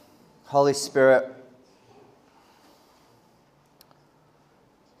Holy Spirit,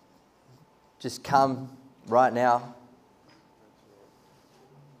 just come right now.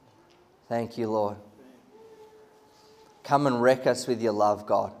 Thank you, Lord. Come and wreck us with your love,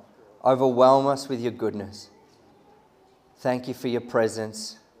 God. Overwhelm us with your goodness. Thank you for your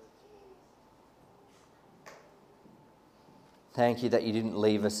presence. Thank you that you didn't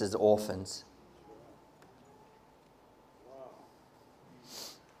leave us as orphans.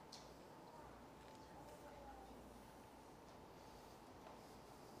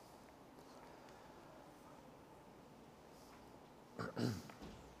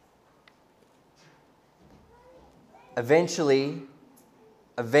 Eventually,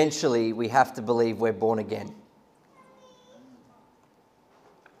 we have to believe we're born again.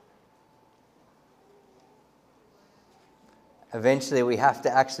 Eventually, we have to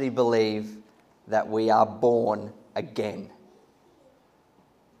actually believe that we are born again.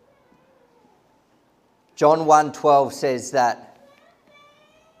 John 1:12 says that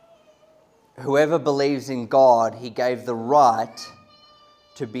whoever believes in God, he gave the right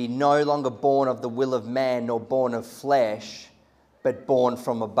to be no longer born of the will of man nor born of flesh, but born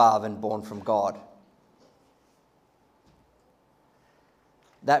from above and born from God.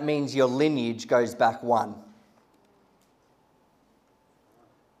 That means your lineage goes back one.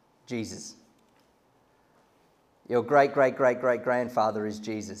 Jesus. Your great-great-great-great-grandfather is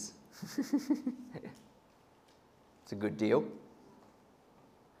Jesus. It's a good deal.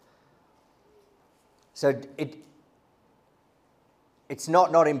 So it's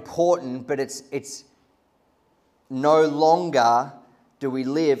not important, but it's no longer do we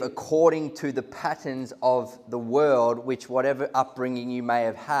live according to the patterns of the world, which whatever upbringing you may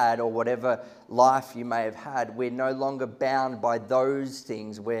have had or whatever life you may have had, we're no longer bound by those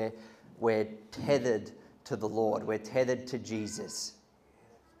things. We're tethered to the Lord. We're tethered to Jesus.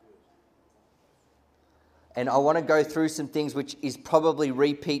 And I want to go through some things which is probably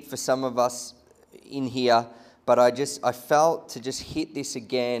repeat for some of us in here, but I felt to just hit this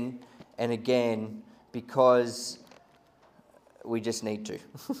again and again because we just need to.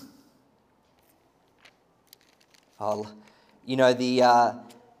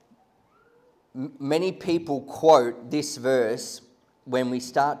 Many people quote this verse when we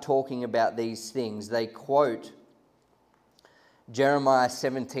start talking about these things. They quote Jeremiah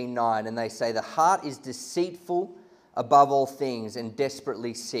 17:9, and they say, "The heart is deceitful above all things and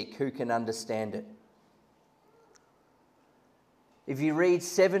desperately sick. Who can understand it?" If you read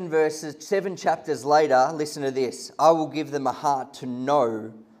 7 chapters later, listen to this. "I will give them a heart to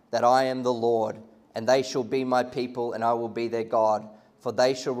know that I am the Lord, and they shall be my people, and I will be their God, for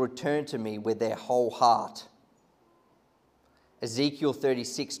they shall return to me with their whole heart." Ezekiel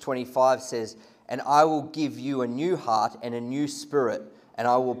 36:25 says, "And I will give you a new heart and a new spirit, and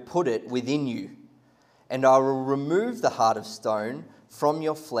I will put it within you. And I will remove the heart of stone from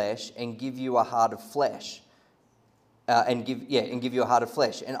your flesh and give you a heart of flesh." And give you a heart of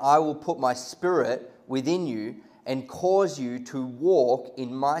flesh. "And I will put my spirit within you and cause you to walk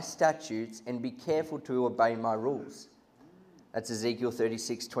in my statutes and be careful to obey my rules." That's Ezekiel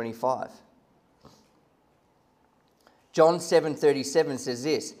 36:25. John 7:37 says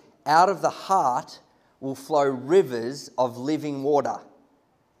this, "Out of the heart will flow rivers of living water."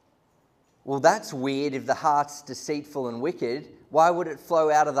 Well, that's weird. If the heart's deceitful and wicked, why would it flow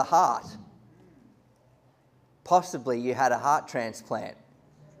out of the heart? Possibly you had a heart transplant.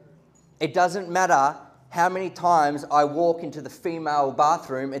 It doesn't matter how many times I walk into the female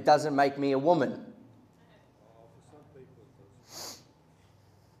bathroom, it doesn't make me a woman.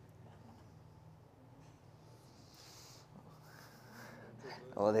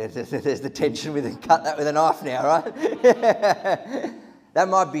 Oh, there's the tension with it. Cut that with a knife now, right? That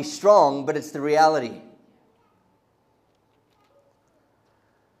might be strong, but it's the reality.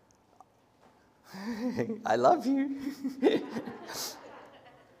 I love you.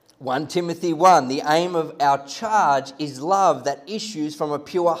 1 Timothy 1, "The aim of our charge is love that issues from a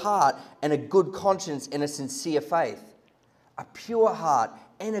pure heart and a good conscience and a sincere faith." A pure heart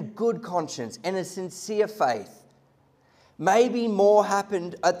and a good conscience and a sincere faith. Maybe more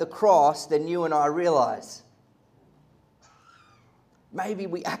happened at the cross than you and I realize. Maybe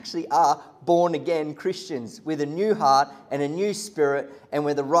we actually are born again Christians with a new heart and a new spirit and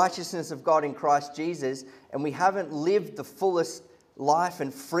with the righteousness of God in Christ Jesus, and we haven't lived the fullest life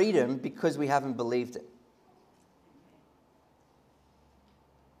and freedom because we haven't believed it.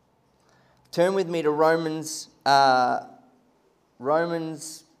 Turn with me to Romans.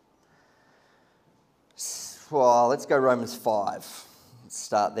 Well, let's go Romans 5. Let's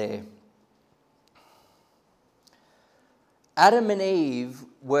start there. Adam and Eve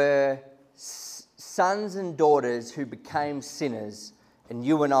were sons and daughters who became sinners, and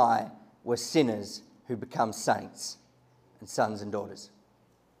you and I were sinners who become saints and sons and daughters.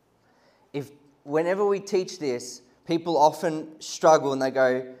 Whenever we teach this, people often struggle and they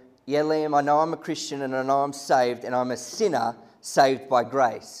go, yeah, Liam, I know I'm a Christian and I know I'm saved and I'm a sinner saved by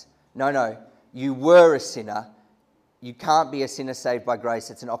grace. No, you were a sinner. You can't be a sinner saved by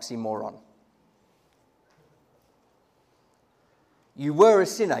grace. It's an oxymoron. You were a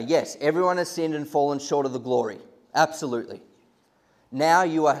sinner, yes. Everyone has sinned and fallen short of the glory. Absolutely. Now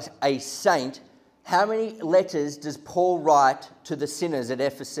you are a saint. How many letters does Paul write to the sinners at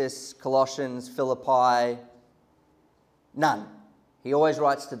Ephesus, Colossians, Philippi? None. He always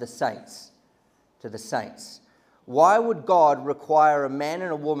writes to the saints. To the saints. Why would God require a man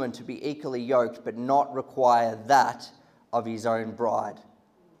and a woman to be equally yoked but not require that of his own bride?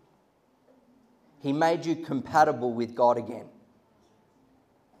 He made you compatible with God again.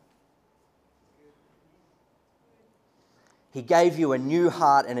 He gave you a new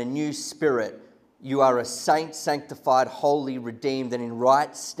heart and a new spirit. You are a saint, sanctified, holy, redeemed, and in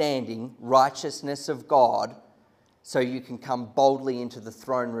right standing, righteousness of God, so you can come boldly into the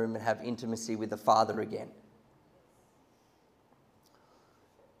throne room and have intimacy with the Father again.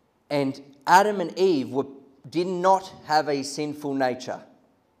 And Adam and Eve did not have a sinful nature,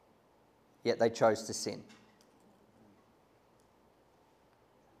 yet they chose to sin.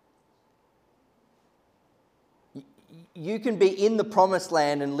 You can be in the promised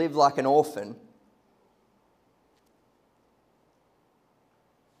land and live like an orphan.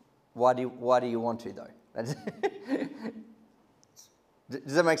 Why do you want to, though?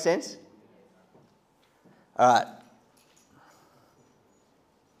 Does that make sense? All right.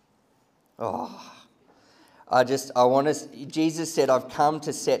 Jesus said, I've come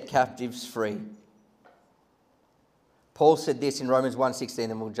to set captives free. Paul said this in Romans 1:16,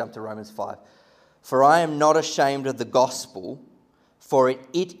 and we'll jump to Romans 5. For I am not ashamed of the gospel, for it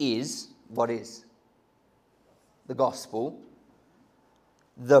is, what is? The gospel.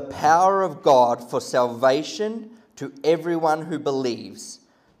 The power of God for salvation to everyone who believes,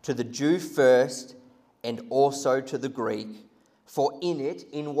 to the Jew first and also to the Greek. For in it,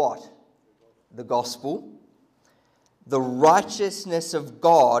 in what? The gospel. The righteousness of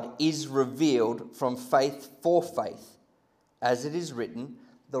God is revealed from faith for faith. As it is written,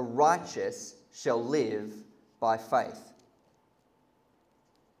 the righteous shall live by faith.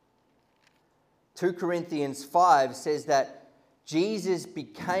 2 Corinthians 5 says that Jesus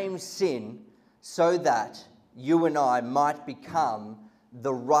became sin so that you and I might become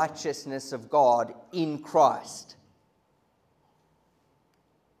the righteousness of God in Christ.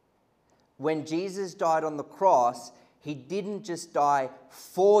 When Jesus died on the cross, he didn't just die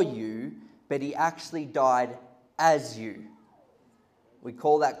for you, but he actually died as you. We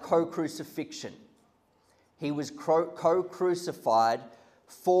call that co-crucifixion. He was co-crucified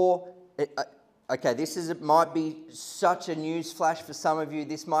for... Okay, might be such a news flash for some of you.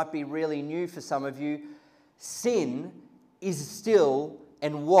 This might be really new for some of you. Sin is still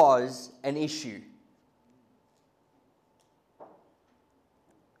and was an issue.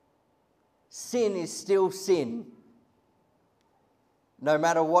 Sin is still sin, no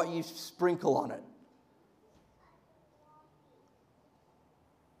matter what you sprinkle on it.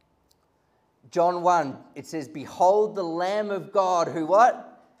 John 1, it says, behold the Lamb of God who what?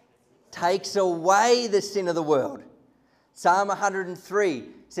 Takes away the sin of the world. Psalm 103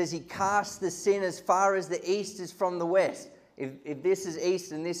 says he casts the sin as far as the east is from the west. If this is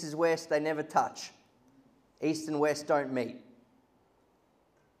east and this is west, they never touch. East and west don't meet.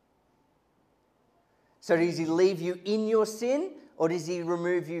 So does he leave you in your sin, or does he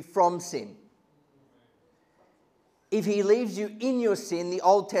remove you from sin? If he leaves you in your sin, the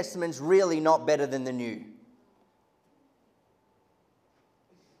Old Testament's really not better than the New.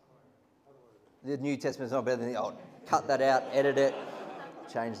 The New Testament's not better than the Old. Cut that out, edit it,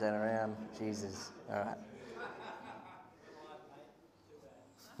 change that around. Jesus. All right.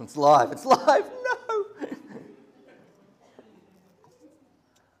 It's live. It's live. No.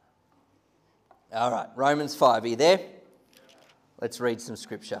 All right. Romans 5. Are you there? Let's read some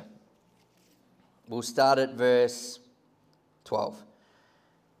scripture. We'll start at verse 12.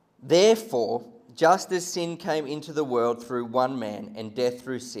 Therefore, just as sin came into the world through one man and death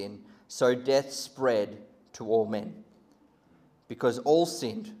through sin, so death spread to all men, because all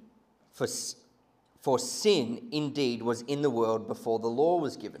sinned. For sin indeed was in the world before the law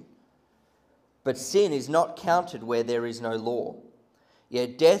was given. But sin is not counted where there is no law.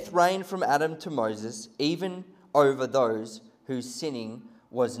 Yet death reigned from Adam to Moses, even over those whose sinning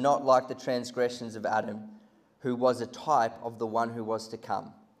was not like the transgressions of Adam, who was a type of the one who was to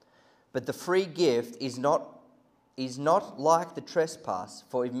come. But the free gift is not like the trespass.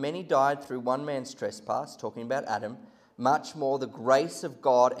 For if many died through one man's trespass, talking about Adam, much more the grace of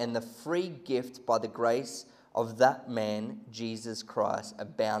God and the free gift by the grace of that man, Jesus Christ,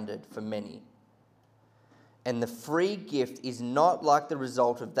 abounded for many. And the free gift is not like the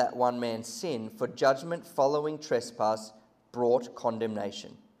result of that one man's sin, for judgment following trespass brought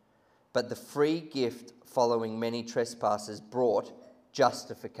condemnation. But the free gift following many trespasses brought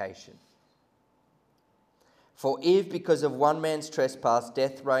justification. For if because of one man's trespass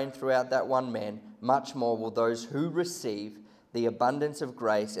death reigned throughout that one man, much more will those who receive the abundance of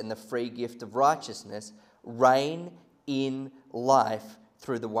grace and the free gift of righteousness reign in life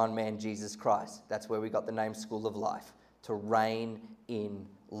through the one man, Jesus Christ. That's where we got the name School of Life, to reign in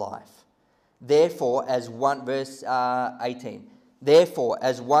life. Therefore, verse 18, therefore,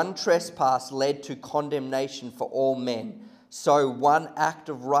 as one trespass led to condemnation for all men, so one act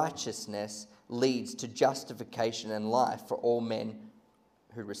of righteousness leads to justification and life for all men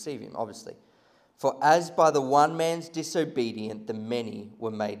who receive him, obviously. For as by the one man's disobedience the many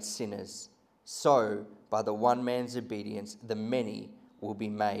were made sinners, so by the one man's obedience the many will be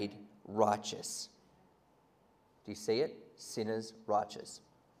made righteous. Do you see it? Sinners, righteous.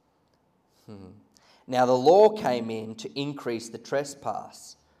 Now the law came in to increase the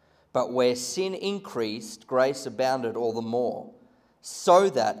trespass, but where sin increased, grace abounded all the more, so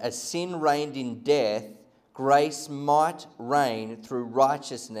that as sin reigned in death, grace might reign through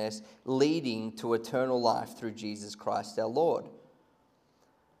righteousness, leading to eternal life through Jesus Christ our Lord.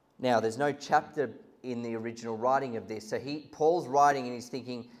 Now, there's no chapter in the original writing of this. So Paul's writing and he's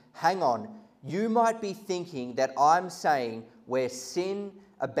thinking, hang on, you might be thinking that I'm saying where sin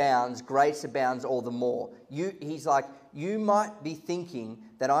abounds, grace abounds all the more. He's like, you might be thinking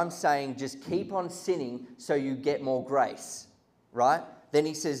that I'm saying just keep on sinning so you get more grace, right? Then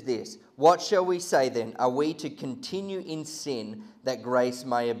he says this, what shall we say then? Are we to continue in sin that grace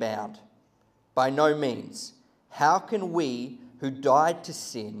may abound? By no means. How can we who died to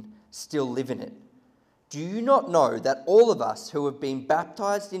sin still live in it? Do you not know that all of us who have been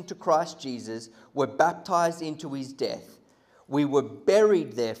baptized into Christ Jesus were baptized into his death? We were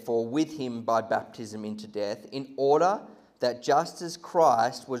buried, therefore, with him by baptism into death, in order that just as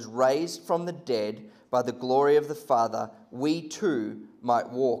Christ was raised from the dead by the glory of the Father, we too might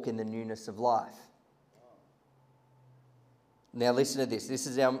walk in the newness of life. Now listen to this. This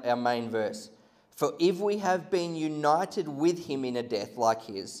is our main verse. For if we have been united with him in a death like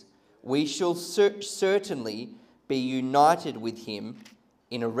his, we shall certainly be united with him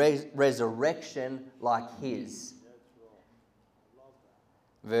in a resurrection like his.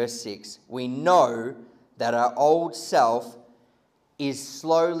 Verse 6. We know that our old self is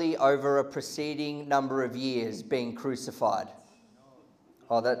slowly over a preceding number of years being crucified.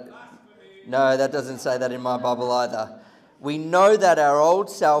 No, that doesn't say that in my Bible either. We know that our old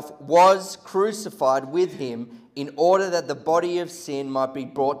self was crucified with him in order that the body of sin might be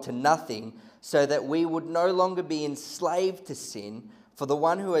brought to nothing, so that we would no longer be enslaved to sin. For the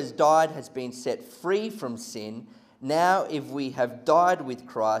one who has died has been set free from sin. Now, if we have died with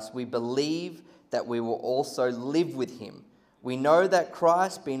Christ, we believe that we will also live with him. We know that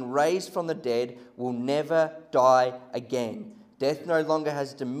Christ, being raised from the dead, will never die again. Death no longer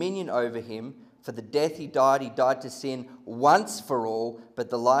has dominion over him. For the death he died to sin once for all,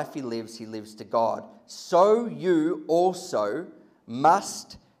 but the life he lives to God. So you also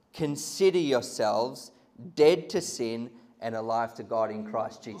must consider yourselves dead to sin and alive to God in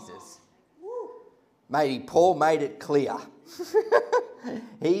Christ Jesus. Matey, Paul made it clear.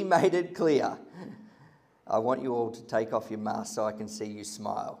 He made it clear. I want you all to take off your mask so I can see you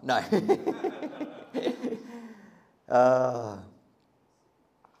smile. No.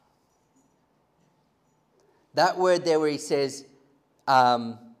 That word there where he says,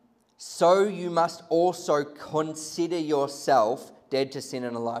 so you must also consider yourself dead to sin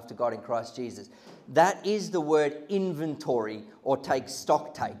and alive to God in Christ Jesus. That is the word inventory or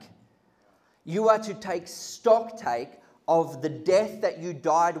stock take. You are to take stock take of the death that you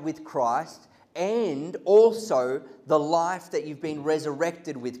died with Christ and also the life that you've been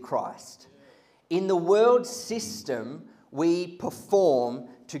resurrected with Christ. In the world system, we perform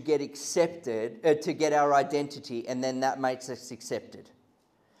to get accepted, to get our identity, and then that makes us accepted.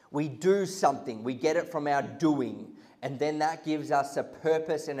 We do something, we get it from our doing, and then that gives us a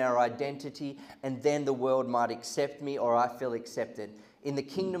purpose in our identity, and then the world might accept me or I feel accepted. In the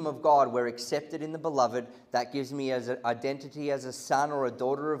kingdom of God, we're accepted in the beloved. That gives me as an identity as a son or a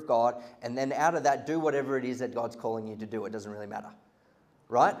daughter of God, and then out of that, do whatever it is that God's calling you to do. It doesn't really matter,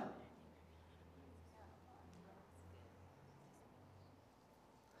 right?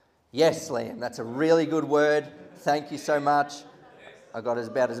 Yes, Liam, that's a really good word. Thank you so much. I got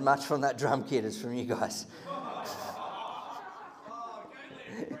about as much from that drum kit as from you guys.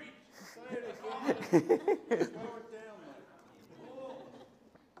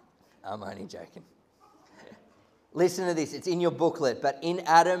 I'm only joking. Listen to this. It's in your booklet. But in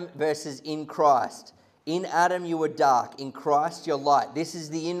Adam versus in Christ. In Adam you were dark. In Christ you're light. This is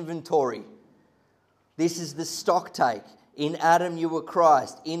the inventory. This is the stock take. In Adam you were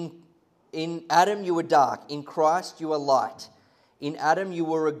Christ. In Adam you were dark. In Christ you are light. In Adam you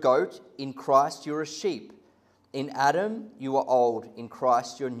were a goat. In Christ you're a sheep. In Adam you are old. In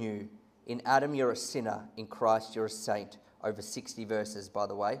Christ you're new. In Adam you're a sinner. In Christ you're a saint. Over 60 verses, by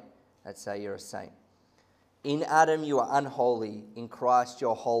the way. That say you're a saint. In Adam you are unholy. In Christ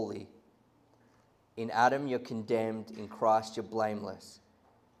you're holy. In Adam you're condemned. In Christ you're blameless.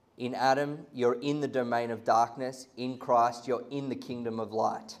 In Adam you're in the domain of darkness. In Christ you're in the kingdom of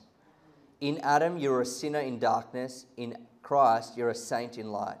light. In Adam you're a sinner in darkness. In Christ you're a saint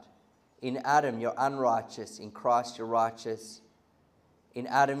in light. In Adam you're unrighteous. In Christ you're righteous. In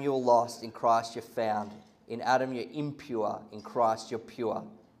Adam you're lost. In Christ you're found. In Adam you're impure. In Christ you're pure.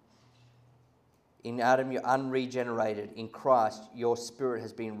 In Adam you're unregenerated. In Christ your spirit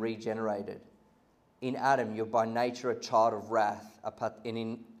has been regenerated. In Adam you're by nature a child of wrath. And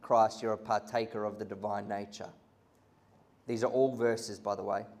in Christ you're a partaker of the divine nature. These are all verses, by the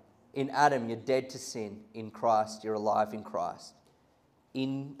way. In Adam you're dead to sin. In Christ you're alive in Christ.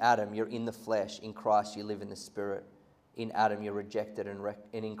 In Adam you're in the flesh. In Christ you live in the spirit. In Adam you're rejected and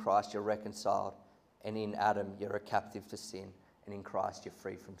in Christ you're reconciled. And in Adam you're a captive to sin. And in Christ you're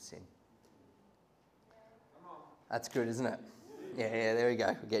free from sin. That's good, isn't it? Yeah, there we go.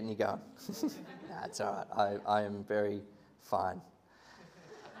 We're getting you going. That's all right. I am very fine.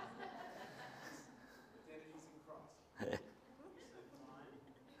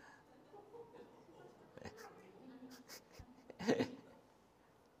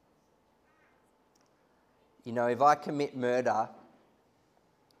 You know, if I commit murder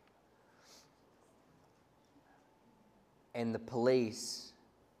and the police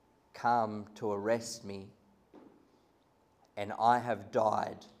come to arrest me and I have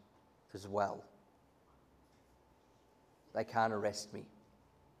died as well, they can't arrest me.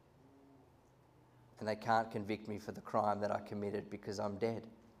 And they can't convict me for the crime that I committed because I'm dead.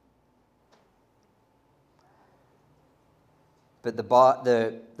 But the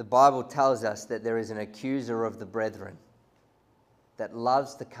Bible tells us that there is an accuser of the brethren that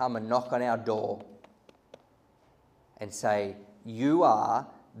loves to come and knock on our door and say, you are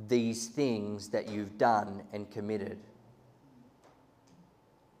these things that you've done and committed,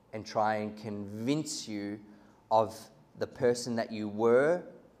 and try and convince you of the person that you were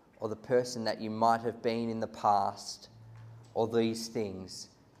or the person that you might have been in the past, or these things.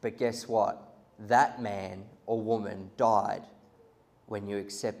 But guess what? That man or woman died when you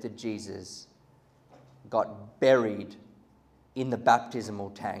accepted Jesus, got buried in the baptismal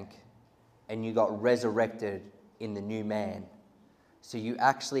tank, and you got resurrected in the new man. So you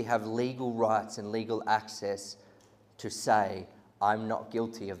actually have legal rights and legal access to say, I'm not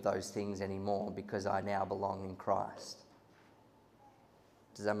guilty of those things anymore because I now belong in Christ.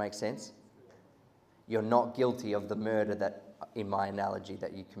 Does that make sense? You're not guilty of the murder that, in my analogy,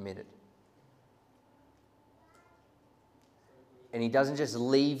 that you committed. And he doesn't just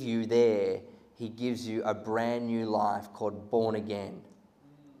leave you there, he gives you a brand new life called born again.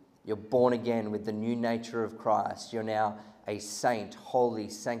 You're born again with the new nature of Christ. You're now a saint, holy,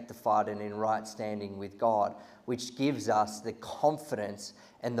 sanctified, and in right standing with God, which gives us the confidence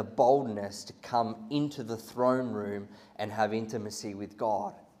and the boldness to come into the throne room and have intimacy with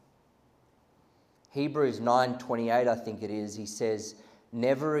God. Hebrews 9:28, I think it is, he says,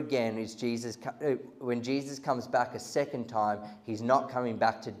 never again is Jesus, when Jesus comes back a second time, he's not coming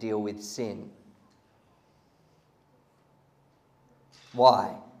back to deal with sin.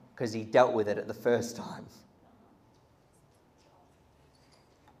 Why? Because he dealt with it at the first time.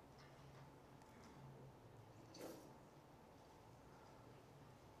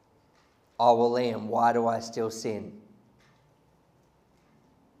 Oh, well, Liam, why do I still sin?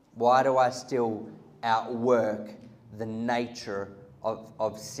 Why do I still outwork the nature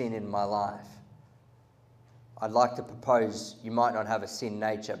of sin in my life? I'd like to propose you might not have a sin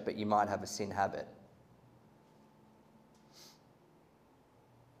nature, but you might have a sin habit.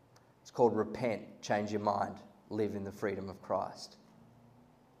 It's called repent, change your mind, live in the freedom of Christ.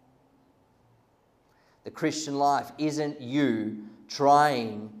 The Christian life isn't you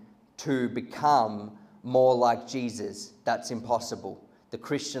trying to become more like Jesus. That's impossible. The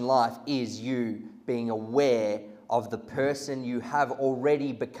Christian life is you being aware of the person you have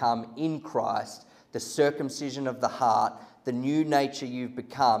already become in Christ, the circumcision of the heart, the new nature you've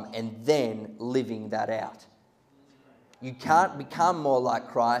become, and then living that out. You can't become more like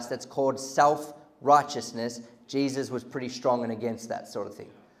Christ. That's called self-righteousness. Jesus was pretty strong and against that sort of thing.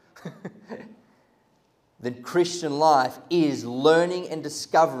 The Christian life is learning and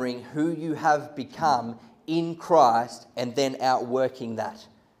discovering who you have become in Christ and then outworking that.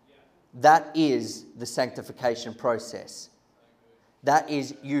 That is the sanctification process. That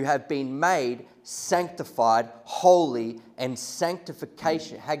is, you have been made sanctified, holy, and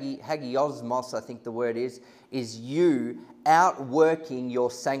sanctification, hagiosmos, I think the word is you outworking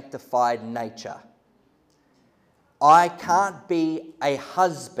your sanctified nature. I can't be a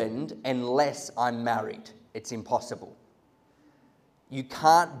husband unless I'm married. It's impossible. You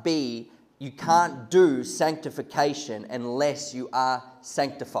can't do sanctification unless you are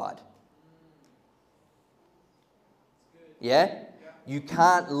sanctified. Yeah? You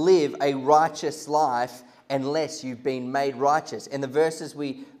can't live a righteous life unless you've been made righteous. And the verses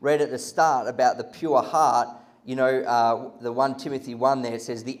we read at the start about the pure heart, the 1 Timothy 1 there, it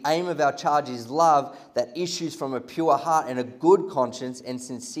says, the aim of our charge is love that issues from a pure heart and a good conscience and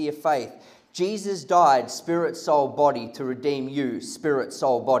sincere faith. Jesus died, spirit, soul, body, to redeem you, spirit,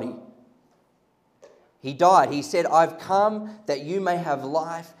 soul, body. He died. He said, I've come that you may have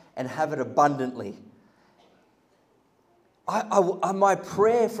life and have it abundantly. My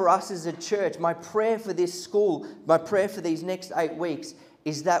prayer for us as a church, my prayer for this school, my prayer for these next 8 weeks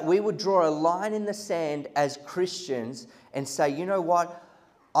is that we would draw a line in the sand as Christians and say, you know what,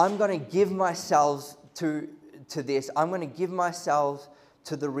 I'm going to give myself to this. I'm going to give myself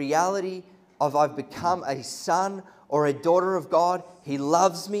to the reality of I've become a son or a daughter of God. He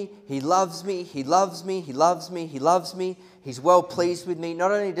loves me. He loves me. He loves me. He loves me. He loves me. He's well pleased with me.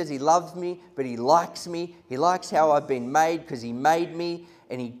 Not only does he love me, but he likes me. He likes how I've been made because he made me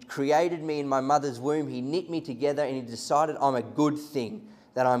and he created me in my mother's womb. He knit me together and he decided I'm a good thing,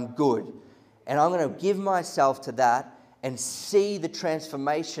 that I'm good. And I'm going to give myself to that and see the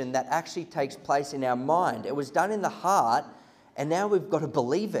transformation that actually takes place in our mind. It was done in the heart, and now we've got to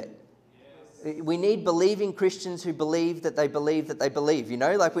believe it. We need believing Christians who believe that they believe that they believe.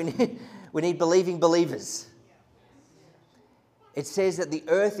 We need believing believers. It says that the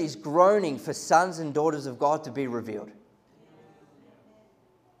earth is groaning for sons and daughters of God to be revealed.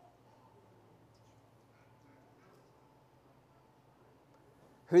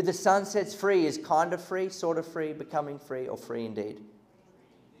 Who the Son sets free is kind of free, sort of free, becoming free, or free indeed.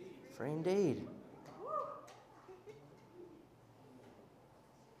 Free indeed.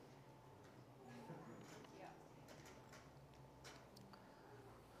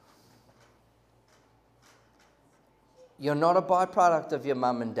 You're not a byproduct of your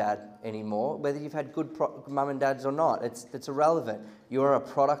mum and dad anymore, whether you've had good mum and dads or not. It's irrelevant. You're a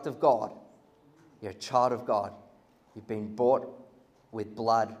product of God. You're a child of God. You've been bought with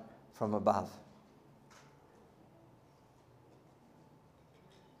blood from above.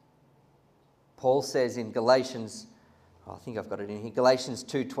 Paul says in Galatians, I think I've got it in here, Galatians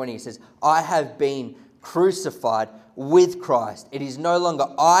 2:20, he says, I have been crucified with Christ. It is no longer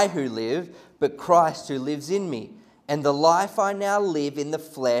I who live, but Christ who lives in me. And the life I now live in the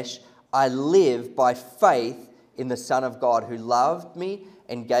flesh, I live by faith in the Son of God who loved me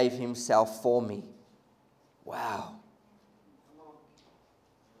and gave himself for me. Wow.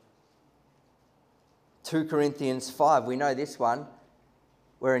 2 Corinthians 5, we know this one.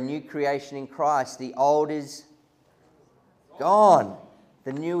 We're a new creation in Christ. The old is gone.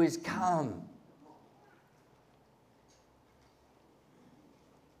 The new is come.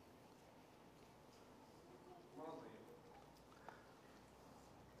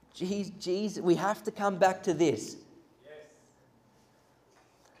 Jesus, we have to come back to this. Yes.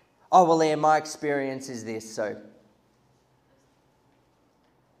 Oh, well, Liam, my experience is this, so.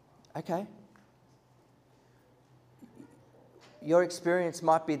 Okay. Your experience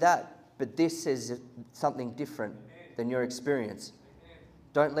might be that, but this is something different than your experience.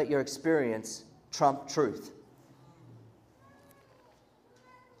 Don't let your experience trump truth.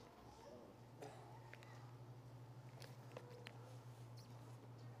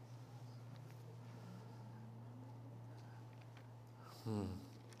 Hmm.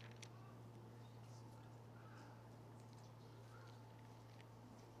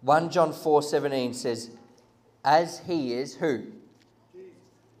 1 John 4:17 says, as he is, who?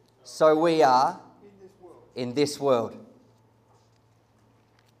 So we are in this world.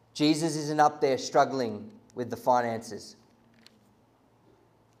 Jesus isn't up there struggling with the finances.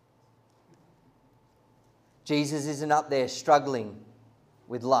 Jesus isn't up there struggling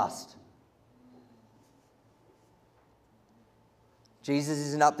with lust. Jesus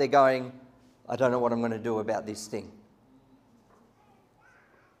isn't up there going, I don't know what I'm going to do about this thing.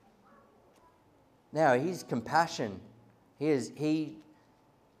 Now, His compassion, He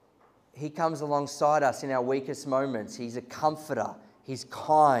comes alongside us in our weakest moments. He's a comforter. He's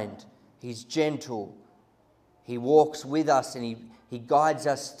kind. He's gentle. He walks with us and He guides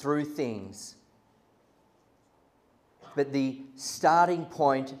us through things. But the starting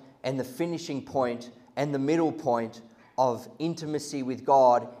point and the finishing point and the middle point of intimacy with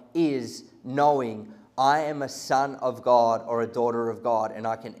God is knowing I am a son of God or a daughter of God, and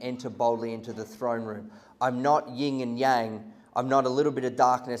I can enter boldly into the throne room. I'm not yin and yang. I'm not a little bit of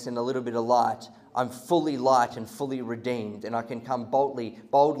darkness and a little bit of light. I'm fully light and fully redeemed, and I can come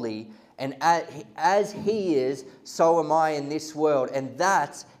boldly. And as He is, so am I in this world. And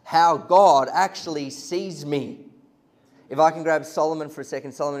that's how God actually sees me. If I can grab Solomon for a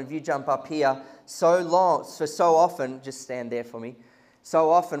second. Solomon, if you jump up here, so often, just stand there for me.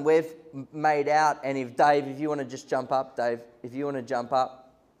 So often we've made out, and if you want to just jump up, Dave, if you want to jump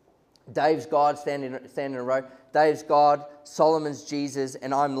up. Dave's God, stand in a row. Dave's God, Solomon's Jesus,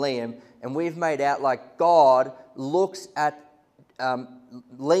 and I'm Liam. And we've made out like God looks at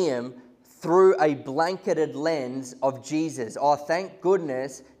Liam through a blanketed lens of Jesus. Oh, thank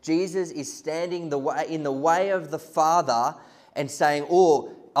goodness Jesus is standing in the way of the Father and saying,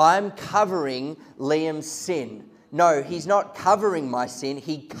 oh, I'm covering Liam's sin. No, He's not covering my sin.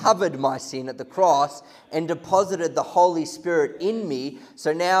 He covered my sin at the cross and deposited the Holy Spirit in me.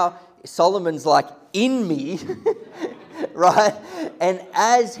 So now Solomon's like in me, right? And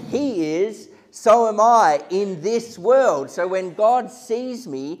as he is, so am I in this world. So when God sees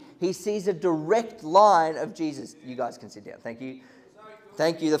me, He sees a direct line of Jesus. You guys can sit down. Thank you.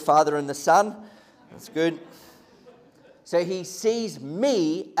 Thank you, the Father and the Son. That's good. So He sees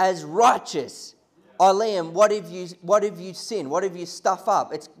me as righteous. Oh, Liam, what have you sinned? What have you stuff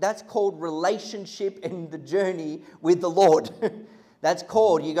up? That's called relationship in the journey with the Lord. That's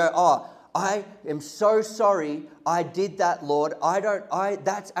called, you go, oh, I am so sorry I did that, Lord.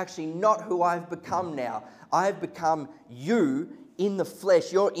 That's actually not who I've become now. I've become you in the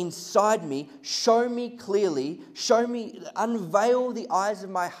flesh. You're inside me. Show me clearly. Unveil the eyes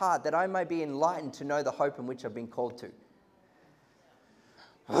of my heart that I may be enlightened to know the hope in which I've been called to.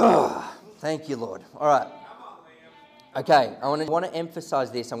 Thank you, Lord. All right. Okay, I want to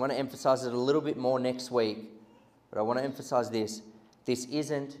emphasize this. I'm going to emphasize it a little bit more next week. But I want to emphasize this. This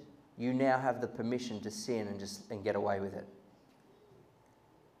isn't you now have the permission to sin and get away with it.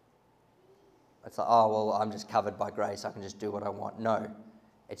 It's like, oh, well, I'm just covered by grace. I can just do what I want. No,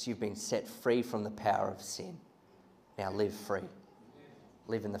 it's you've been set free from the power of sin. Now live free.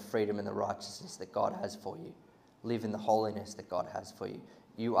 Live in the freedom and the righteousness that God has for you. Live in the holiness that God has for you.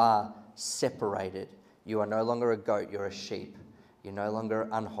 You are separated. You are no longer a goat, you're a sheep. You're no longer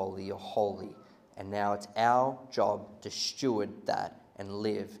unholy, you're holy. And now it's our job to steward that and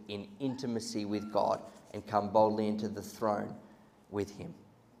live in intimacy with God and come boldly into the throne with Him.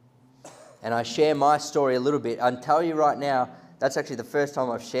 And I share my story a little bit. I'll tell you right now, that's actually the first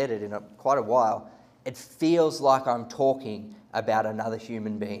time I've shared it in quite a while. It feels like I'm talking about another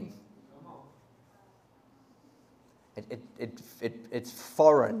human being. It's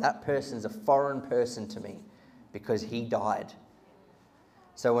foreign. That person's a foreign person to me because he died.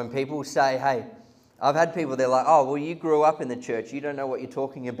 So when people say, hey, I've had people, they're like, oh, well, you grew up in the church. You don't know what you're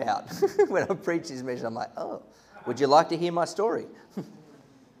talking about. When I preach this message, I'm like, oh, would you like to hear my story?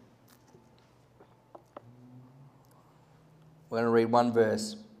 We're going to read one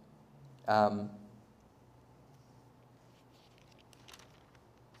verse.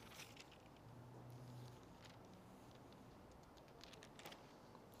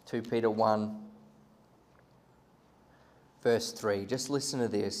 2 Peter 1, verse 3. Just listen to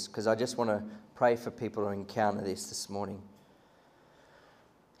this, because I just want to pray for people to encounter this morning.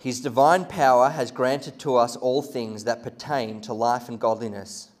 His divine power has granted to us all things that pertain to life and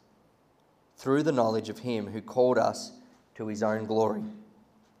godliness through the knowledge of Him who called us to His own glory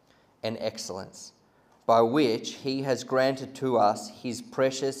and excellence, by which He has granted to us His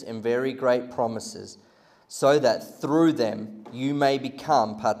precious and very great promises, so that through them you may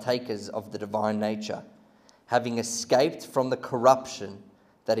become partakers of the divine nature, having escaped from the corruption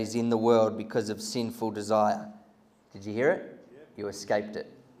that is in the world because of sinful desire. Did you hear it? Yep. You escaped it.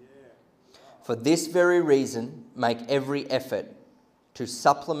 Yeah. For this very reason, make every effort to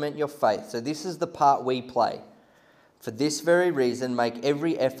supplement your faith. So this is the part we play. For this very reason, make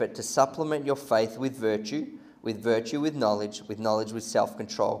every effort to supplement your faith with virtue with knowledge with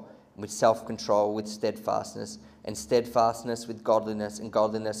self-control, with self-control with steadfastness, and steadfastness with godliness, and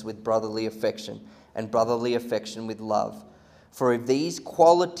godliness with brotherly affection, and brotherly affection with love. For if these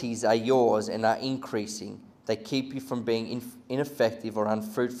qualities are yours and are increasing, they keep you from being ineffective or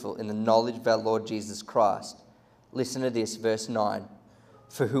unfruitful in the knowledge of our Lord Jesus Christ. Listen to this, verse 9.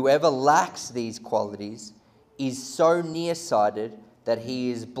 For whoever lacks these qualities is so nearsighted that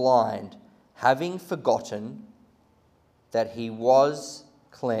he is blind, having forgotten that he was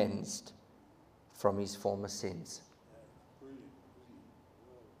cleansed from his former sins.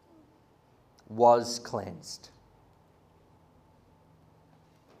 Was cleansed.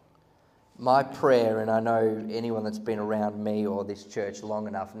 My prayer, and I know anyone that's been around me or this church long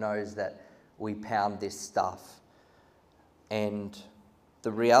enough knows that we pound this stuff. And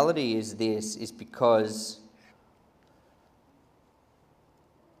the reality is this, is because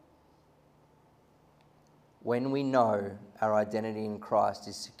when we know our identity in Christ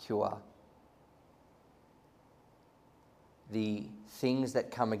is secure, the things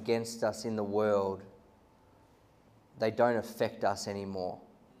that come against us in the world, they don't affect us anymore.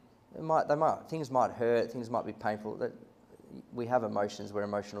 Things might hurt, things might be painful. We have emotions, we're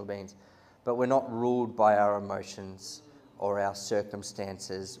emotional beings. But we're not ruled by our emotions or our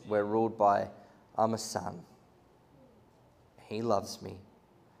circumstances. We're ruled by, I'm a son. He loves me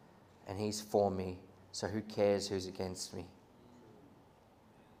and he's for me. So who cares who's against me?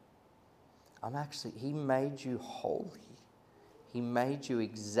 He made you holy. He made you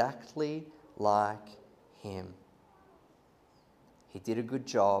exactly like him. He did a good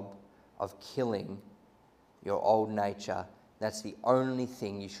job of killing your old nature. That's the only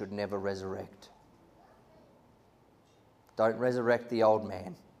thing you should never resurrect. Don't resurrect the old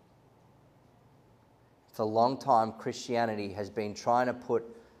man. For a long time, Christianity has been trying to put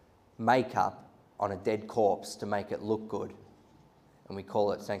makeup on a dead corpse to make it look good. And we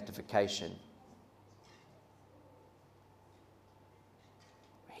call it sanctification.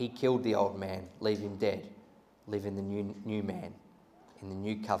 He killed the old man, leave him dead. Live in the new man, in the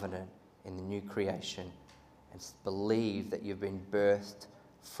new covenant, in the new creation. And believe that you've been birthed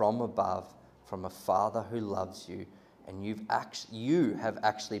from above, from a Father who loves you, and you have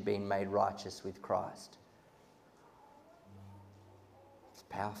actually been made righteous with Christ. It's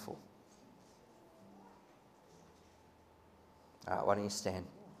powerful. All right, why don't you stand?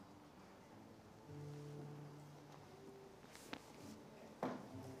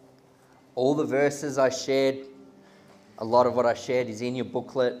 All the verses I shared, a lot of what I shared is in your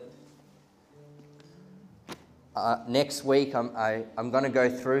booklet. Next week, I'm going to go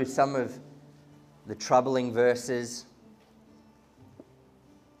through some of the troubling verses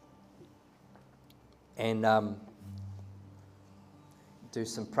and do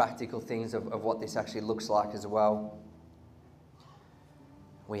some practical things of what this actually looks like as well.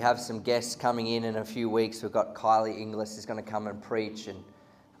 We have some guests coming in a few weeks. We've got Kylie Inglis is going to come and preach, and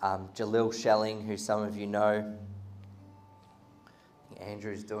Jalil Schelling, who some of you know.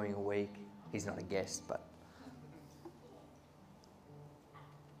 Andrew's doing a week. He's not a guest, but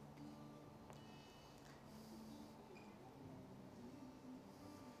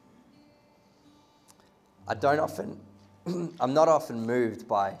I'm not often moved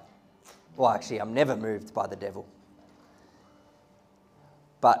by, I'm never moved by the devil.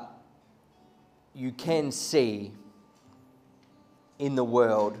 But you can see in the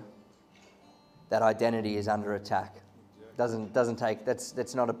world that identity is under attack. Doesn't take,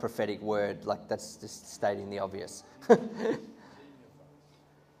 that's not a prophetic word, like that's just stating the obvious.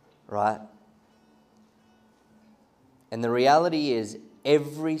 Right? And the reality is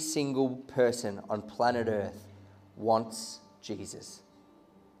every single person on planet Earth wants Jesus.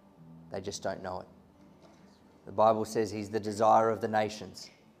 They just don't know it. The Bible says he's the desire of the nations.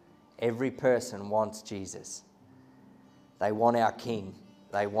 Every person wants Jesus. They want our King.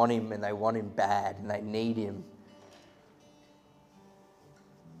 They want him, and they want him bad, and they need him.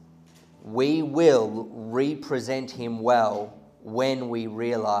 We will represent him well when we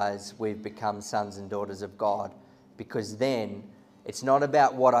realize we've become sons and daughters of God, because then it's not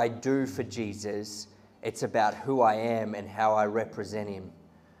about what I do for Jesus, it's about who I am and how I represent him.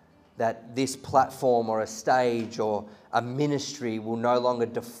 That this platform or a stage or a ministry will no longer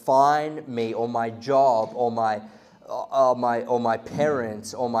define me or my job or my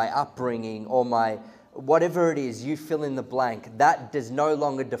parents or my upbringing or my whatever it is, you fill in the blank. That does no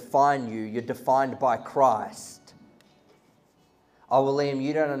longer define you. You're defined by Christ. Oh, well, Liam,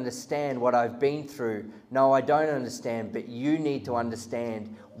 you don't understand what I've been through. No, I don't understand, but you need to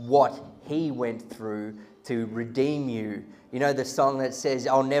understand what he went through to redeem you. You know the song that says,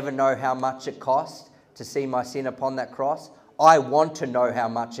 I'll never know how much it cost to see my sin upon that cross? I want to know how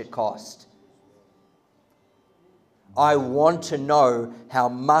much it cost. I want to know how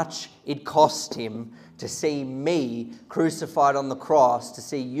much it cost him to see me crucified on the cross, to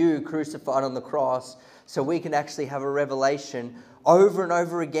see you crucified on the cross, so we can actually have a revelation over and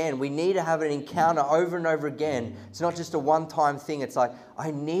over again. We need to have an encounter over and over again. It's not just a one-time thing. It's like, I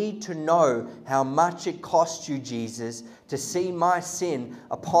need to know how much it cost you, Jesus, to see my sin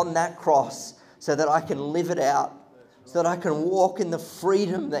upon that cross so that I can live it out, so that I can walk in the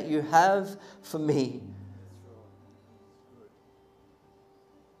freedom that you have for me.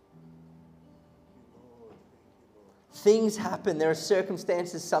 Things happen. There are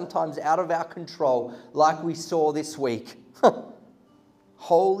circumstances sometimes out of our control, like we saw this week.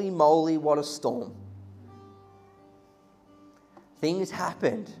 Holy moly, what a storm. Things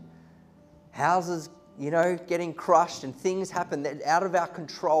happened. Houses, getting crushed, and things happen that are out of our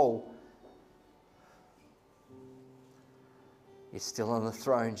control. You're still on the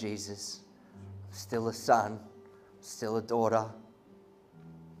throne, Jesus. I'm still a son, still a daughter.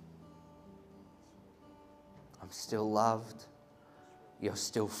 I'm still loved. You're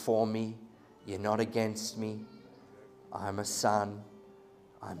still for me. You're not against me. I'm a son.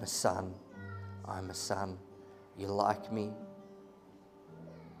 I'm a son. I'm a son. You like me?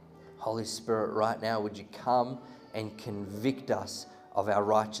 Holy Spirit, right now, would you come and convict us of our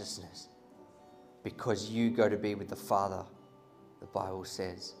righteousness? Because you go to be with the Father, the Bible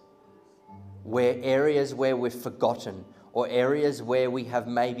says. Where areas where we've forgotten, or areas where we have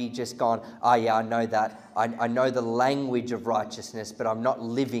maybe just gone, oh yeah, I know that. I know the language of righteousness, but I'm not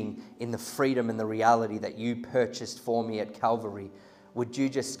living in the freedom and the reality that you purchased for me at Calvary. Would you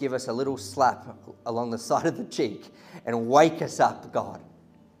just give us a little slap along the side of the cheek and wake us up, God?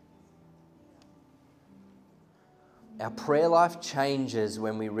 Our prayer life changes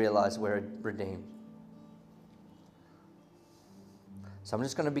when we realize we're redeemed. So I'm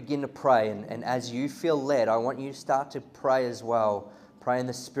just going to begin to pray, and as you feel led, I want you to start to pray as well. Pray in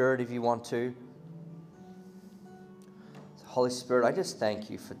the Spirit if you want to. Holy Spirit, I just thank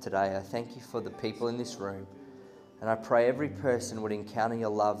you for today. I thank you for the people in this room. And I pray every person would encounter your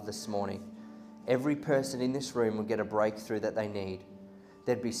love this morning. Every person in this room would get a breakthrough that they need.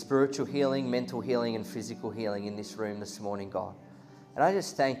 There'd be spiritual healing, mental healing, and physical healing in this room this morning, God. And I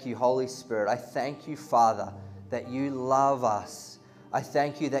just thank you, Holy Spirit. I thank you, Father, that you love us. I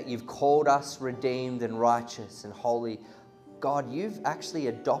thank you that you've called us redeemed and righteous and holy. God, you've actually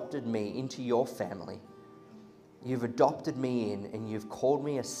adopted me into your family. You've adopted me in, and you've called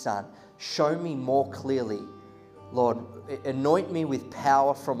me a son. Show me more clearly. Lord, anoint me with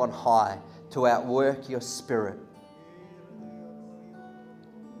power from on high to outwork your Spirit.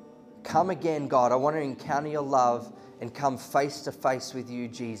 Come again, God. I want to encounter your love and come face to face with you,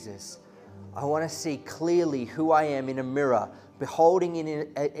 Jesus. I want to see clearly who I am in a mirror, beholding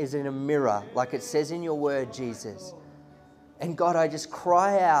it as in a mirror, like it says in your word, Jesus. And God, I just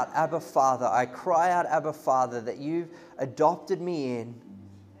cry out, Abba Father. I cry out, Abba Father, that you've adopted me in.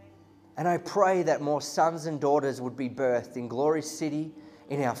 And I pray that more sons and daughters would be birthed in Glory City,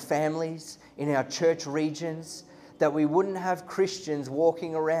 in our families, in our church regions, that we wouldn't have Christians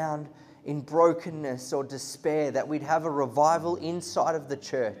walking around in brokenness or despair, that we'd have a revival inside of the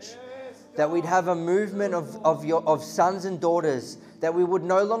church. That we'd have a movement of sons and daughters, that we would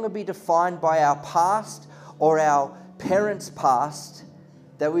no longer be defined by our past or our parents' past,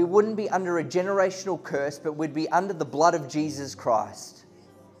 that we wouldn't be under a generational curse, but we'd be under the blood of Jesus Christ.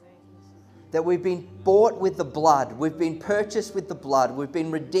 That we've been bought with the blood, we've been purchased with the blood, we've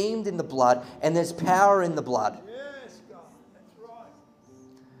been redeemed in the blood, and there's power in the blood. Yes, God, that's right.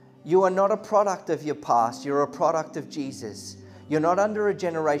 You are not a product of your past, you're a product of Jesus. You're not under a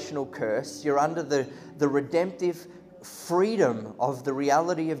generational curse. You're under the redemptive freedom of the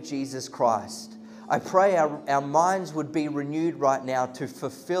reality of Jesus Christ. I pray our minds would be renewed right now to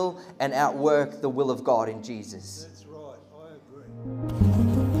fulfill and outwork the will of God in Jesus. That's right. I agree.